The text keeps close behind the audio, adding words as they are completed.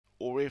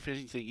or if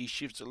anything, he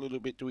shifts a little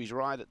bit to his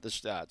right at the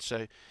start.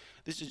 So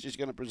this is just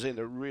going to present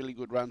a really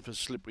good run for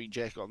Slippery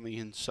Jack on the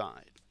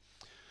inside.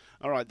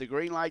 All right, the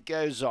green light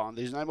goes on.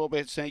 There's no more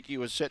bets, thank you.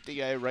 We're set to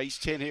go. Race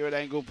 10 here at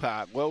Angle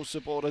Park. Well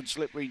supported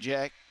Slippery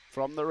Jack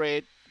from the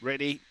red.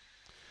 Ready.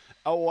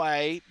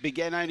 Away,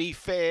 began only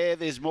fair.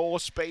 There's more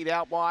speed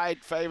out wide.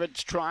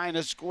 Favourites trying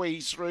to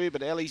squeeze through,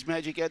 but Ellie's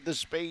Magic had the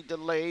speed to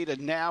lead.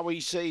 And now we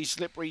see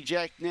Slippery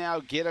Jack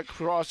now get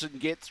across and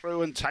get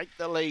through and take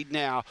the lead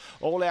now.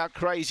 All Out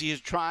Crazy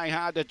is trying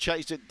hard to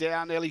chase it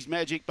down. Ellie's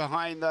Magic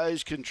behind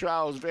those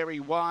controls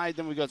very wide.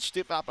 Then we've got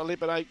Stiff Upper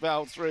Lip and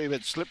Oakvale through,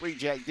 but Slippery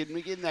Jack didn't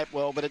begin that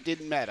well, but it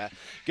didn't matter.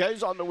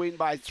 Goes on to win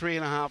by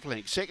 3.5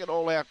 lengths. Second,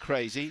 All Out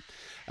Crazy.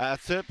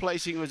 Third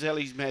placing was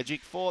Ellie's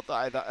Magic. Fourth,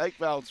 either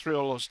Oakvale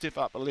Thrill or Stiff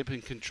Upper Lip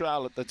and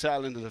Control at the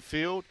tail end of the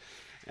field.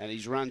 And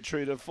he's run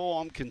true to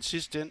form,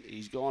 consistent.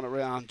 He's gone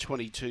around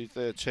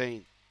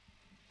 22.13.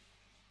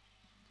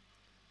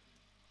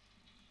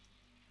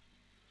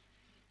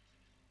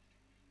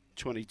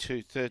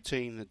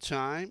 $22.13 the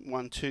time.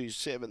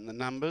 127 the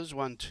numbers.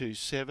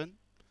 127.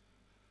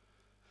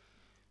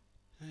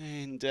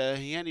 And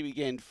he only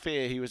began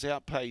fair. He was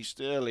outpaced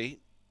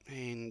early.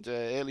 And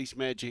Ellie's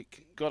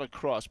Magic got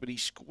across, but he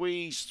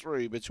squeezed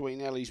through between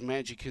Ellie's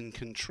Magic and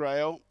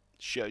Contrail.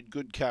 Showed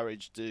good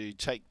courage to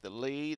take the lead.